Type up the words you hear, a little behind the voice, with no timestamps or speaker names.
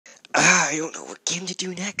I don't know what game to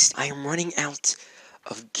do next. I am running out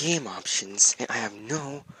of game options, and I have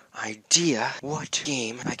no idea what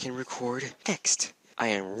game I can record next. I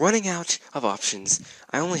am running out of options.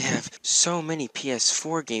 I only have so many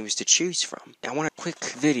PS4 games to choose from. I want a quick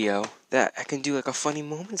video that I can do like a funny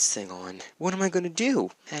moments thing on. What am I gonna do?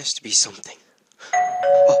 It has to be something.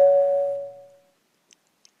 Oh.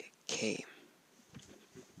 It came.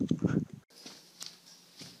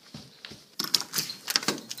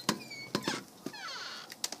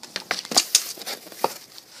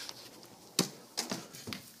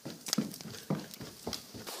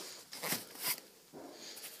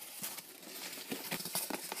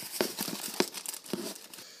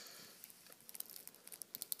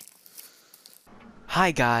 Hi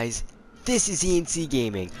guys, this is ENC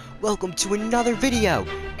Gaming. Welcome to another video,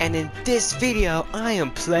 and in this video I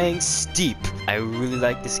am playing Steep. I really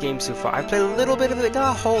like this game so far. I've played a little bit of it,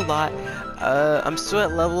 not a whole lot. I'm still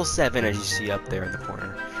at level 7 as you see up there in the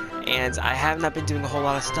corner, and I have not been doing a whole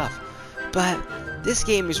lot of stuff. But this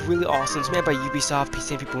game is really awesome. It's made by Ubisoft,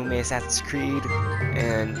 same people who made Assassin's Creed,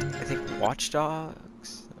 and I think Watch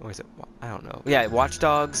Dogs? Or is it? I don't know. Yeah, Watch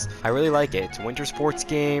Dogs. I really like it. It's a winter sports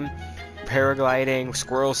game. Paragliding,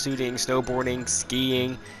 squirrel shooting, snowboarding,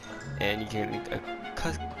 skiing, and you can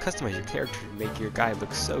customize your character to make your guy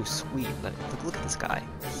look so sweet. Look at this guy.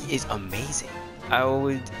 He is amazing. I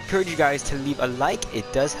would encourage you guys to leave a like. It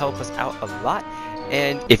does help us out a lot.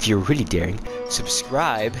 And if you're really daring,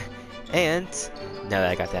 subscribe. And now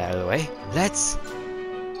that I got that out of the way, let's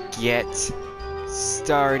get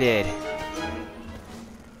started.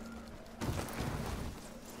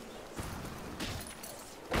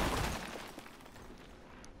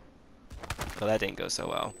 Well, that didn't go so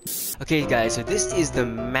well. Okay, guys, so this is the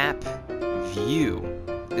map view.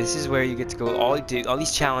 This is where you get to go do all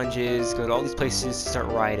these challenges, go to all these places to start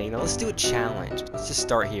riding. Now let's do a challenge. Let's just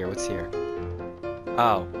start here. What's here?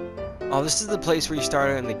 Oh, this is the place where you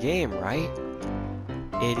started in the game, right?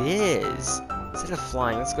 It is. Instead of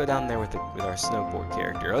flying, let's go down there with our snowboard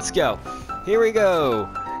character. Let's go. Here we go.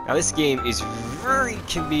 Now this game is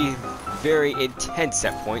can be very intense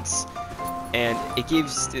at points. And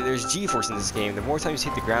there's G-force in this game. The more times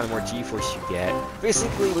you hit the ground, the more G-force you get.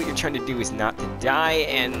 Basically, what you're trying to do is not to die,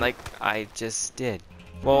 and like I just did.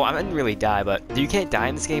 Well, I didn't really die, but you can't die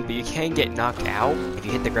in this game, but you can get knocked out if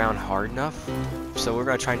you hit the ground hard enough. So we're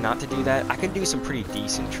gonna try not to do that. I can do some pretty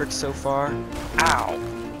decent tricks so far. Ow!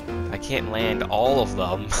 I can't land all of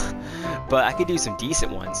them, but I can do some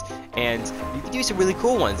decent ones. And you can do some really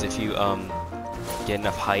cool ones if you, get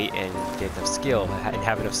enough height and get enough skill and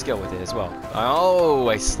have enough skill with it as well. Oh,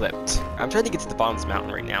 I slipped. I'm trying to get to the bottom of this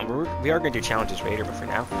mountain right now. We are going to do challenges later, but for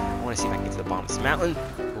now, I want to see if I can get to the bottom of this mountain.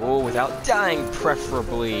 Oh, without dying,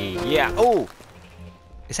 preferably. Yeah. Oh,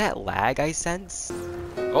 is that lag I sense?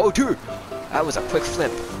 Oh, dude, that was a quick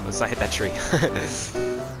flip. Let's not hit that tree.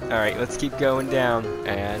 All right, let's keep going down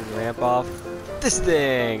and ramp off this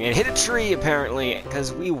thing and hit a tree apparently,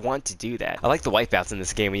 because we want to do that. I like the wipeouts in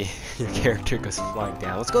this game when your character goes flying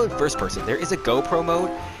down. Let's go in first person. There is a GoPro mode,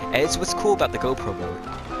 and what's cool about the GoPro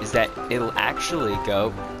mode is that it'll actually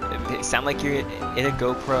sound like you're in a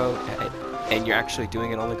GoPro and you're actually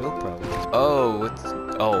doing it on the GoPro.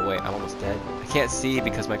 Oh wait, I'm almost dead. I can't see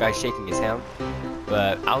because my guy's shaking his hand,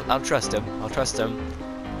 but I'll trust him. I'll trust him.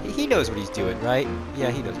 He knows what he's doing, right? Yeah,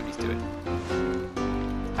 he knows what he's doing.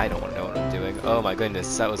 I don't want to know what I'm doing. Oh my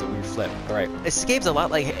goodness, that was a weird flip. Alright, this game's a lot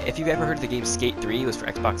like, if you've ever heard of the game Skate 3, it was for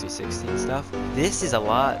Xbox 360 and stuff. This is a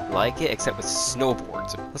lot like it, except with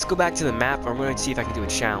snowboards. Let's go back to the map, I'm going to see if I can do a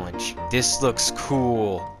challenge. This looks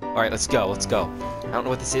cool. Alright, let's go. I don't know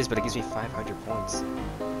what this is, but it gives me 500 points.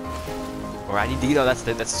 Or I need to, that's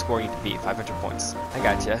the score I need to beat, 500 points. I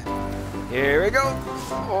gotcha. Here we go!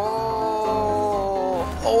 Oh!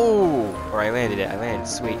 Alright, I landed,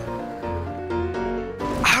 sweet.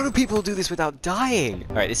 How do people do this without dying?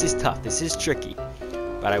 Alright, this is tough. This is tricky.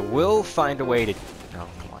 But I will find a way to... No,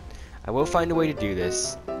 come on. I will find a way to do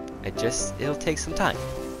this. It'll take some time.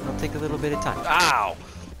 It'll take a little bit of time. Ow!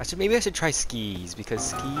 Maybe I should try skis, because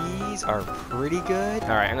skis are pretty good.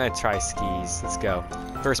 Alright, I'm gonna try skis. Let's go.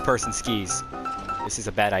 First person skis. This is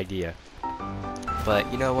a bad idea.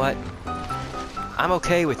 But you know what? I'm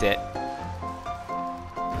okay with it.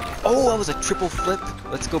 Oh, that was a triple flip.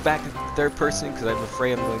 Let's go back to third person because I'm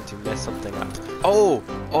afraid I'm going to mess something up. Oh,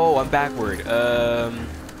 I'm backward.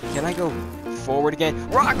 Can I go forward again?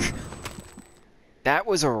 Rock! That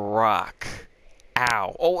was a rock.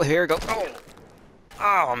 Ow. Oh, here we go.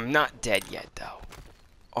 Oh, I'm not dead yet, though.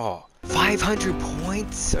 Oh, 500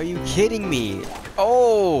 points? Are you kidding me?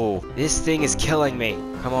 Oh, this thing is killing me.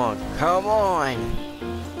 Come on.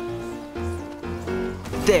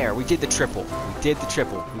 There, we did the triple. We did the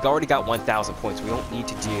triple. We've already got 1,000 points. We don't need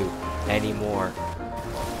to do any more.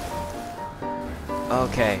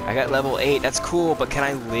 Okay, I got level 8. That's cool, but can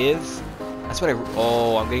I live? That's what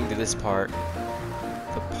oh, I'm getting to this part.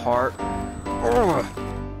 The part... Ugh.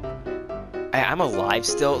 I'm alive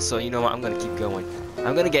still, so you know what? I'm gonna keep going.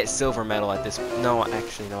 I'm gonna get silver medal at this... No,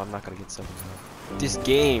 actually, no, I'm not gonna get silver medal. This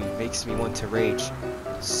game makes me want to rage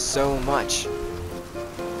so much.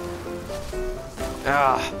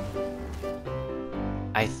 Ah.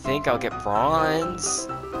 I think I'll get bronze.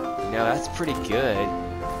 No, that's pretty good.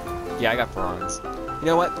 Yeah, I got bronze. You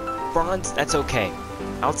know what? Bronze, that's okay.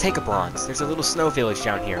 I'll take a bronze. There's a little snow village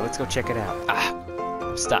down here. Let's go check it out. Ah,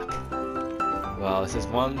 I'm stuck. Well, this is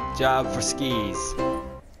one job for skis.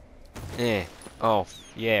 Eh. Oh,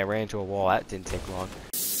 yeah, I ran into a wall. That didn't take long.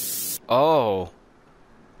 Oh.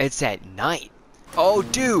 It's at night. Oh,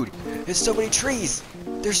 dude! There's so many trees!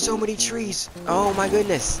 There's so many trees! Oh my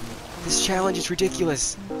goodness! This challenge is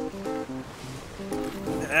ridiculous.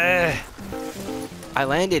 I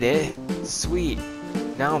landed it. Sweet.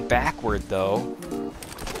 Now I'm backward, though.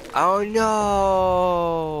 Oh,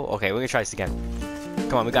 no! Okay, we're gonna try this again.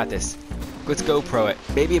 Come on, we got this. Let's GoPro it.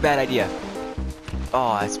 Maybe a bad idea.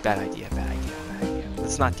 Oh, that's a bad idea, bad idea, bad idea.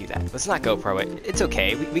 Let's not do that. Let's not GoPro it. It's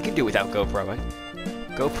okay. We can do it without GoProing.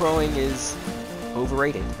 GoProing is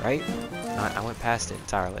overrated, right? I went past it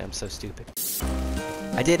entirely. I'm so stupid.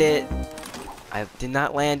 I did it. I did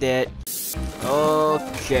not land it.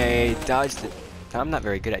 Okay, dodged it. I'm not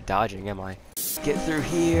very good at dodging, am I? Get through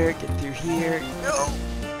here, get through here. No!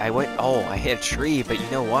 I hit a tree, but you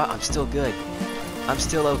know what? I'm still good. I'm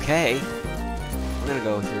still okay. We're gonna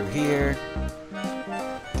go through here.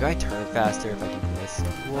 Do I turn faster if I do this?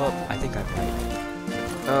 Whoop, I think I'm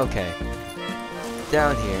right. Okay.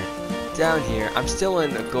 Down here. Down here. I'm still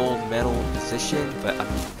in a gold medal position, but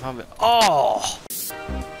I'm oh!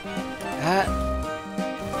 That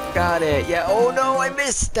got it. Yeah. Oh no, I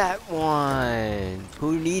missed that one.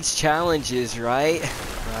 Who needs challenges, right?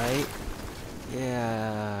 Right?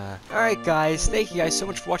 Yeah. Alright guys, thank you guys so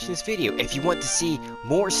much for watching this video. If you want to see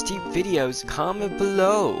more steep videos, comment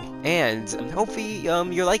below. And hopefully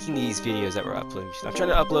you're liking these videos that we're uploading. I'm trying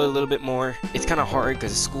to upload a little bit more. It's kind of hard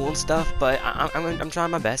because of school and stuff, but I'm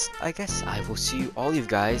trying my best. I guess I will see all you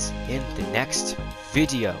guys in the next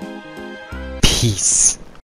video. Peace.